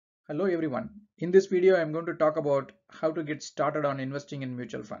Hello everyone. In this video, I'm going to talk about how to get started on investing in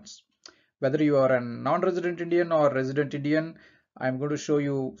mutual funds. Whether you are a non-resident Indian or resident Indian, I'm going to show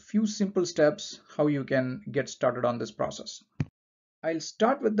you few simple steps how you can get started on this process. I'll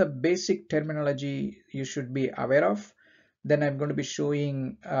start with the basic terminology you should be aware of. Then I'm going to be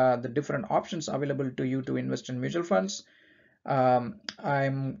showing the different options available to you to invest in mutual funds.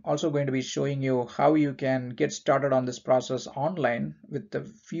 I'm also going to be showing you how you can get started on this process online with a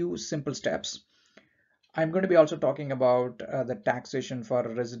few simple steps. I'm going to be also talking about the taxation for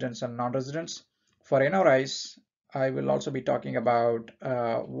residents and non-residents. For NRIs, I will also be talking about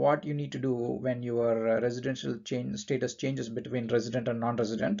what you need to do when your residential status changes between resident and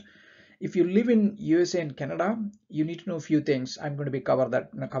non-resident. If you live in USA and Canada, you need to know a few things. I'm going to be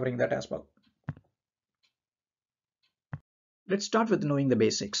covering that as well. Let's start with knowing the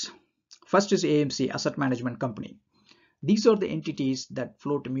basics. First is AMC, Asset Management Company. These are the entities that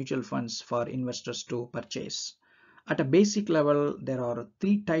float mutual funds for investors to purchase. At a basic level, there are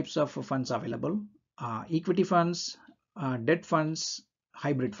three types of funds available: equity funds, debt funds,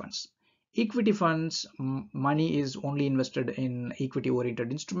 hybrid funds. Equity funds, money is only invested in equity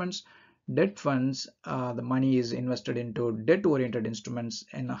oriented instruments. Debt funds, the money is invested into debt oriented instruments.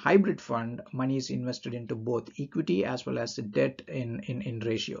 In a hybrid fund, money is invested into both equity as well as debt in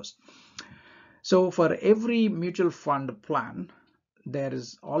ratios. So for every mutual fund plan, there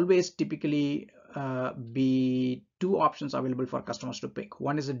is always typically be two options available for customers to pick.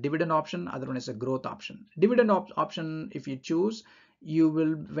 One is a dividend option, other one is a growth option. Dividend option, if you choose, you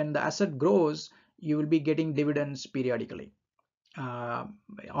will, when the asset grows, you will be getting dividends periodically.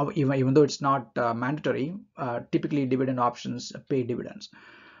 Even though it's not mandatory, typically dividend options pay dividends.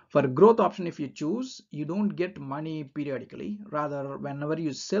 For a growth option, if you choose, you don't get money periodically. Rather, whenever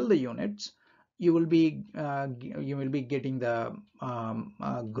you sell the units, you will be getting the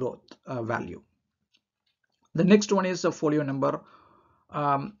growth value. The next one is a folio number.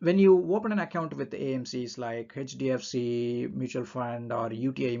 When you open an account with AMCs like HDFC mutual fund or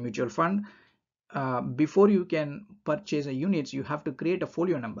UTI mutual fund, before you can purchase a units, you have to create a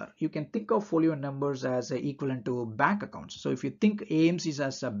folio number. You can think of folio numbers as equivalent to bank accounts. So if you think AMCs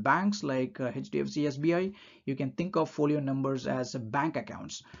as banks like HDFC, SBI, you can think of folio numbers as bank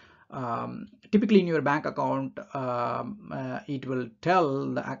accounts. Typically in your bank account, it will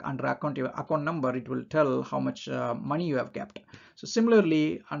tell under account number, it will tell how much money you have kept. So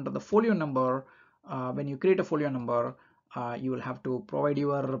similarly, under the folio number, when you create a folio number, you will have to provide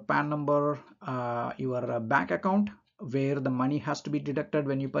your PAN number, your bank account, where the money has to be deducted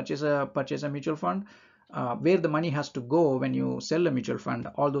when you purchase a mutual fund, where the money has to go when you sell a mutual fund.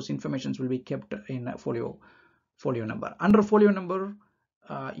 All those informations will be kept in a folio number. Under folio number,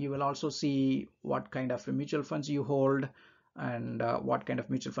 you will also see what kind of mutual funds you hold and what kind of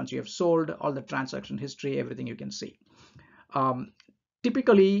mutual funds you have sold, all the transaction history, everything you can see.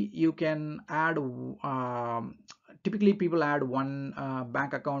 Typically you can add typically people add one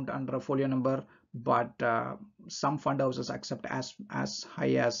bank account under a folio number, but some fund houses accept as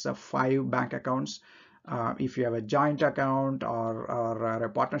high as 5 bank accounts. If you have a joint account or a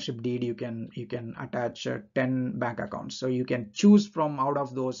partnership deed, you can attach 10 bank accounts. So you can choose from out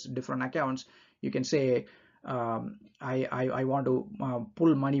of those different accounts. You can say I want to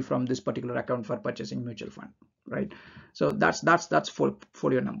pull money from this particular account for purchasing mutual fund, right? So that's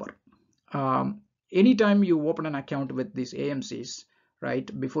folio number. Anytime you open an account with these AMCs,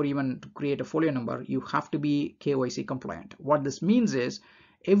 right, before even to create a folio number, you have to be KYC compliant. What this means is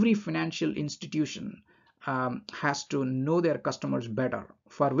every financial institution has to know their customers better,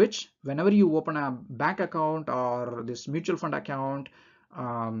 for which whenever you open a bank account or this mutual fund account,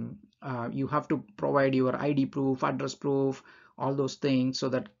 you have to provide your ID proof, address proof, all those things, so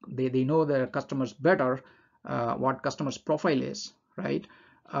that they know their customers better, what customers profile is, right?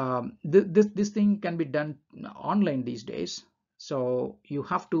 This thing can be done online these days. So you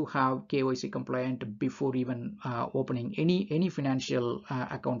have to have KYC compliant before even opening any financial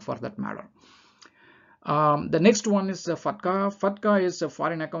account for that matter. The next one is FATCA. FATCA is a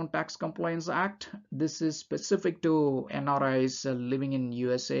Foreign Account Tax Compliance Act. This is specific to NRIs living in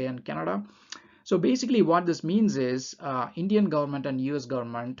USA and Canada. So basically what this means is Indian government and US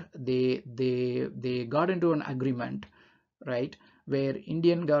government, they got into an agreement, right, where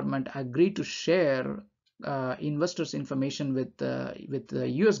Indian government agreed to share investors' information with the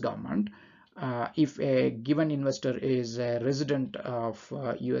US government if a given investor is a resident of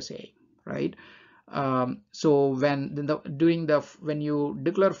USA, right? So when you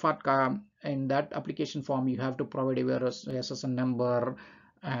declare FATCA, in that application form, you have to provide your SSN number,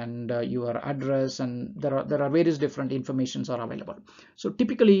 and your address, and there are various different informations are available. So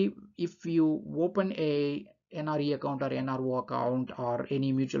typically, if you open a NRE account or NRO account or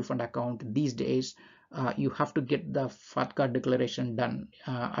any mutual fund account these days, you have to get the FATCA declaration done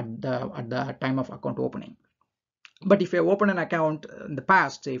at the time of account opening. But if you open an account in the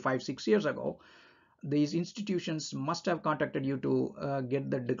past, say 5-6 years ago, these institutions must have contacted you to get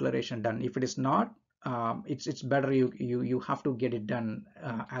the declaration done. If it is not, it's better you have to get it done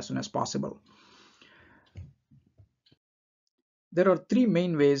as soon as possible. There are three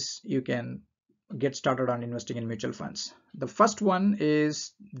main ways you can get started on investing in mutual funds. The first one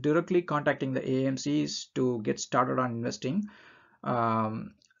is directly contacting the AMCs to get started on investing.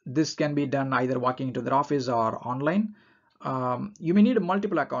 This can be done either walking into their office or online. You may need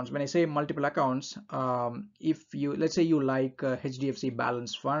multiple accounts. When I say multiple accounts, if you, let's say you like HDFC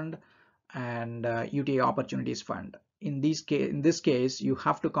Balance Fund and UTI Opportunities Fund. In this case, you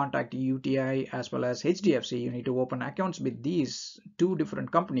have to contact UTI as well as HDFC. You need to open accounts with these two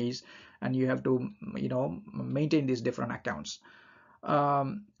different companies, and you have to, maintain these different accounts.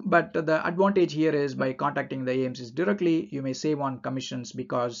 But the advantage here is by contacting the AMCs directly, you may save on commissions,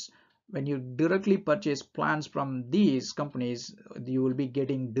 because when you directly purchase plans from these companies, you will be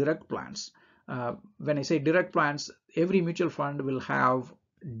getting direct plans. When I say direct plans, every mutual fund will have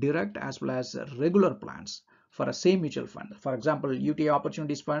direct as well as regular plans for a same mutual fund. For example, UTI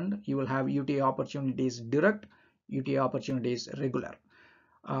Opportunities Fund, you will have UTI Opportunities Direct, UTI Opportunities Regular.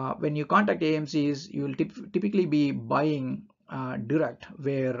 When you contact AMCs, you will typically be buying direct,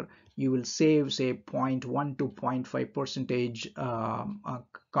 where you will save, say, 0.1 to 0.5 percentage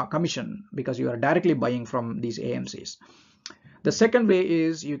commission, because you are directly buying from these AMCs. The second way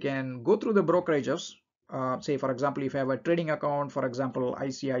is you can go through the brokerages. Say, for example, if you have a trading account, for example,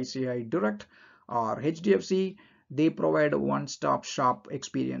 ICICI Direct or HDFC, they provide a one-stop shop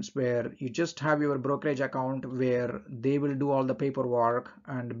experience where you just have your brokerage account, where they will do all the paperwork,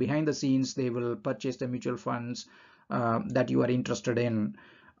 and behind the scenes they will purchase the mutual funds that you are interested in.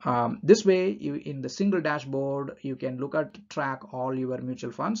 This way, in the single dashboard, you can track all your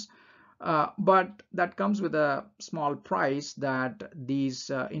mutual funds. But that comes with a small price, that these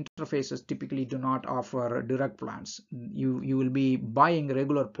interfaces typically do not offer direct plans. You will be buying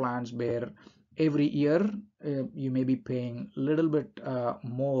regular plans, where every year you may be paying a little bit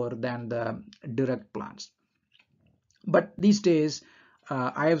more than the direct plans. But these days,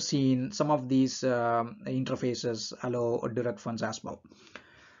 I have seen some of these interfaces allow direct funds as well.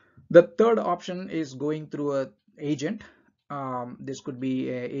 The third option is going through an agent. This could be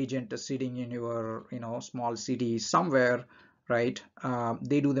an agent sitting in your small city somewhere, right?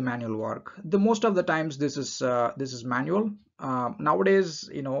 They do the manual work. The most of the times this is manual. Nowadays,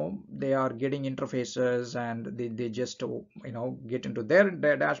 they are getting interfaces, and they just get into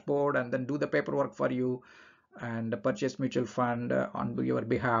their dashboard and then do the paperwork for you, and purchase mutual fund on your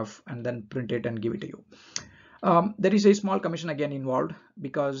behalf, and then print it and give it to you. There is a small commission again involved,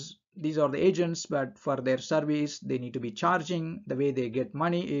 because these are the agents, but for their service they need to be charging. The way they get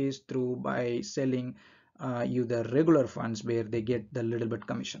money is through by selling you the regular funds, where they get the little bit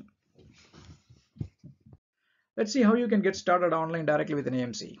commission. Let's see how you can get started online directly with an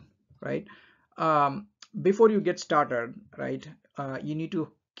AMC, right? Before you get started, right, you need to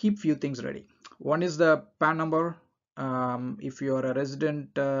keep few things ready. One is the PAN number. If you are a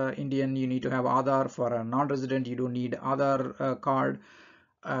resident Indian, you need to have Aadhaar. For a non-resident, you don't need Aadhaar card.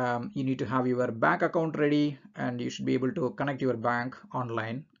 You need to have your bank account ready, and you should be able to connect your bank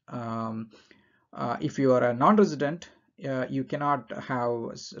online. If you are a non-resident, you cannot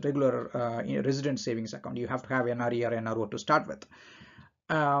have regular resident savings account. You have to have NRE or NRO to start with.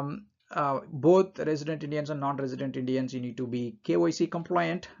 Both resident Indians and non-resident Indians, you need to be KYC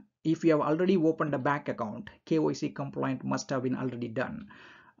compliant. If you have already opened a bank account, KYC compliant must have been already done.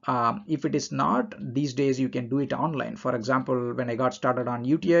 If it is not, these days you can do it online. For example, when I got started on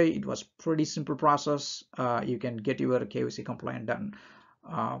UTI, it was pretty simple process. You can get your KYC compliant done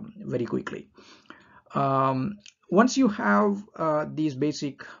very quickly. Once you have these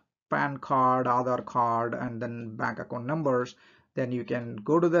basic PAN card, Aadhaar card, and then bank account numbers, then you can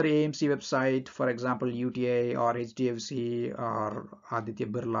go to their AMC website, for example, UTI or HDFC or Aditya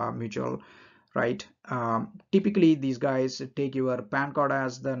Birla Mutual, right? Typically, these guys take your PAN card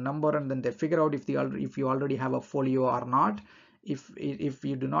as the number, and then they figure out if you already have a folio or not. If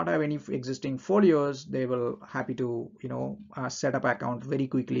you do not have any existing folios, they will happy to set up account very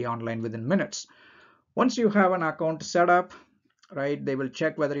quickly online within minutes. Once you have an account set up, right, they will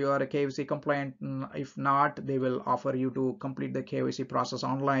check whether you are a KYC compliant. If not, they will offer you to complete the KYC process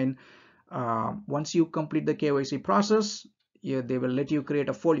online. Once you complete the KYC process, they will let you create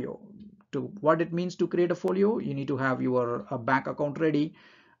a folio. To what it means to create a folio, you need to have your bank account ready,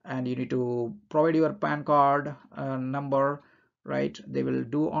 and you need to provide your PAN card number, right? They will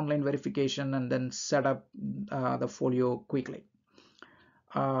do online verification and then set up the folio quickly.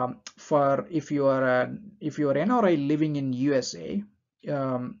 For if you are NRI living in USA,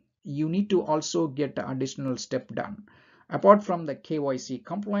 you need to also get the additional step done. Apart from the KYC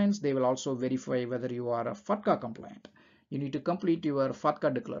compliance, they will also verify whether you are a FATCA compliant. You need to complete your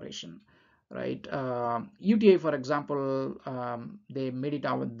FATCA declaration, right? UTA, for example, they made it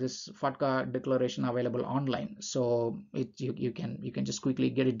out this FATCA declaration available online, so you can just quickly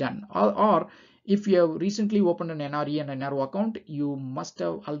get it done. Or if you have recently opened an NRE and an NRO account, you must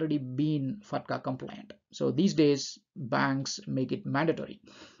have already been FATCA compliant. So these days, banks make it mandatory.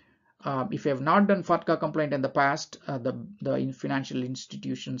 If you have not done FATCA compliant in the past, the financial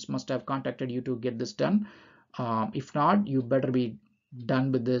institutions must have contacted you to get this done. If not, you better be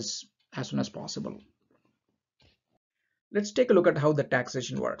done with this as soon as possible. Let's take a look at how the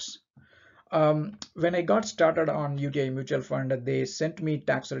taxation works. When I got started on UTI mutual fund, they sent me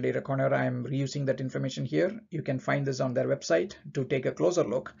tax ready reckoner. I'm reusing that information here. You can find this on their website to take a closer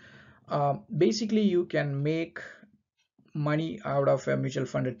look. Basically, you can make money out of a mutual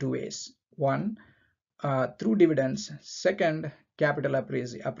fund in two ways. One, through dividends. Second, capital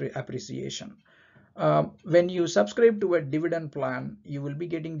appreciation. When you subscribe to a dividend plan, you will be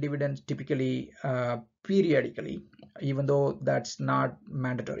getting dividends typically periodically, even though that's not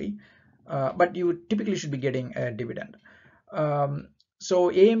mandatory. But you typically should be getting a dividend. So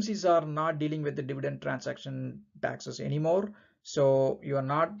AMCs are not dealing with the dividend transaction taxes anymore. So you are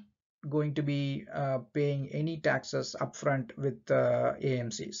not going to be paying any taxes upfront with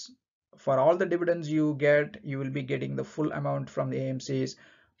AMCs. For all the dividends you get, you will be getting the full amount from the AMCs,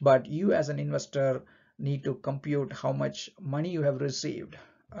 but you as an investor need to compute how much money you have received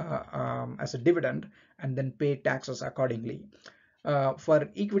as a dividend and then pay taxes accordingly. For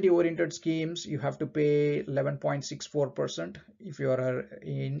equity oriented schemes, you have to pay 11.64%. If you are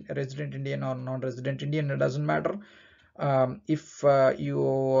a resident Indian or non-resident Indian, it doesn't matter. If you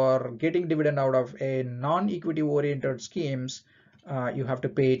are getting dividend out of a non-equity oriented schemes, you have to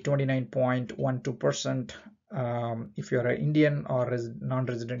pay 29.12%. If you're an Indian or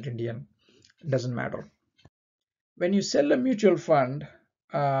non-resident Indian, it doesn't matter. When you sell a mutual fund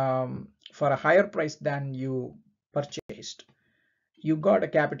for a higher price than you purchased, you got a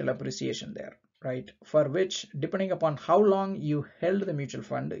capital appreciation there, right? For which, depending upon how long you held the mutual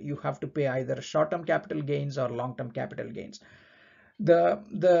fund, you have to pay either short-term capital gains or long-term capital gains.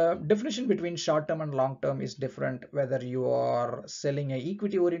 The definition between short-term and long-term is different whether you are selling a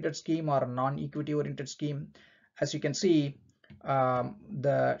equity-oriented scheme or a non-equity oriented scheme. As you can see,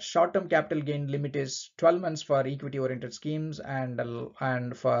 the short-term capital gain limit is 12 months for equity-oriented schemes, and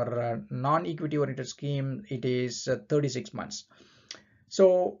for non-equity oriented scheme it is 36 months.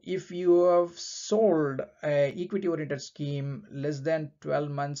 So if you have sold a equity oriented scheme less than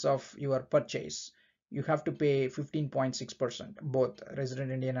 12 months of your purchase, you have to pay 15.6%, both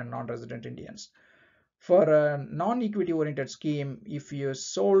resident Indian and non-resident Indians. For a non-equity oriented scheme, if you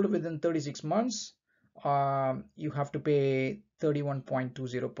sold within 36 months, you have to pay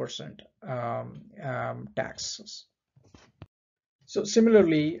 31.20% taxes. So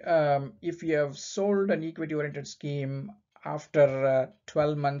similarly, if you have sold an equity oriented scheme after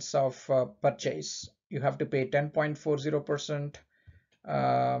 12 months of purchase, you have to pay 10.40%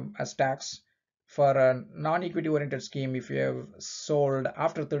 as tax. For a non-equity oriented scheme, if you have sold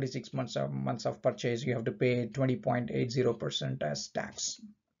after 36 months of purchase, you have to pay 20.80% as tax.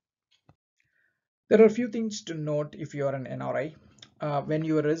 There are a few things to note if you are an NRI. When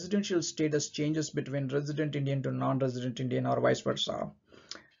your residential status changes between resident Indian to non-resident Indian or vice versa,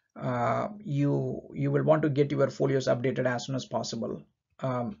 you will want to get your folios updated as soon as possible,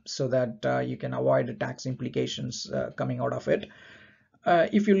 so that you can avoid tax implications coming out of it.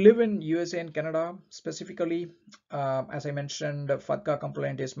 If you live in USA and Canada specifically, as I mentioned, FATCA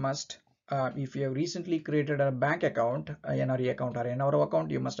compliant is must. If you have recently created a bank account, a NRE account or NRO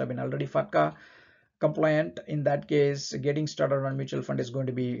account, you must have been already FATCA compliant. In that case, getting started on mutual fund is going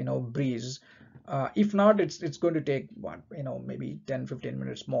to be breeze. If not, it's going to take what maybe 10-15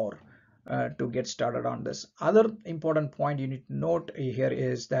 minutes more to get started on this. Other important point you need to note here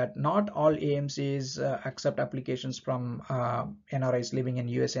is that not all AMCs accept applications from NRIs living in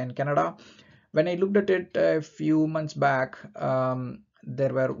USA and Canada. When I looked at it a few months back,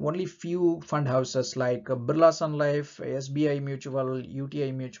 there were only few fund houses like Birla Sun Life, SBI Mutual,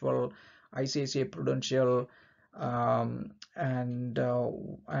 UTI Mutual, ICICI Prudential, and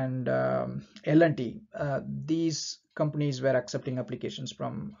L&T. These companies were accepting applications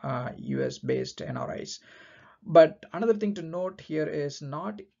from US based NRIs. But another thing to note here is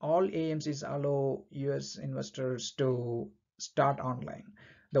not all AMCs allow US investors to start online.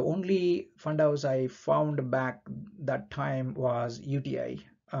 The only fund house I found back that time was UTI,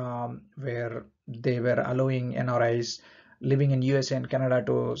 where they were allowing NRIs living in USA and Canada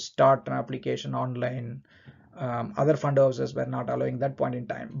to start an application online. Other fund houses were not allowing that point in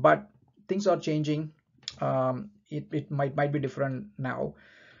time, but things are changing. It might be different now.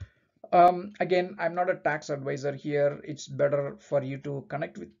 Again, I'm not a tax advisor here. It's better for you to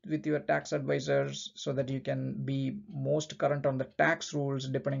connect with your tax advisors so that you can be most current on the tax rules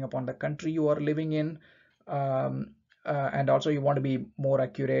depending upon the country you are living in. And also you want to be more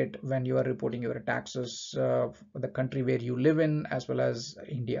accurate when you are reporting your taxes for the country where you live in as well as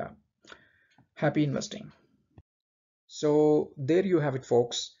India. Happy investing. So there you have it,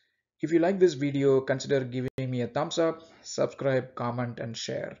 folks. If you like this video, consider giving me a thumbs up, subscribe, comment, and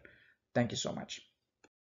share. Thank you so much.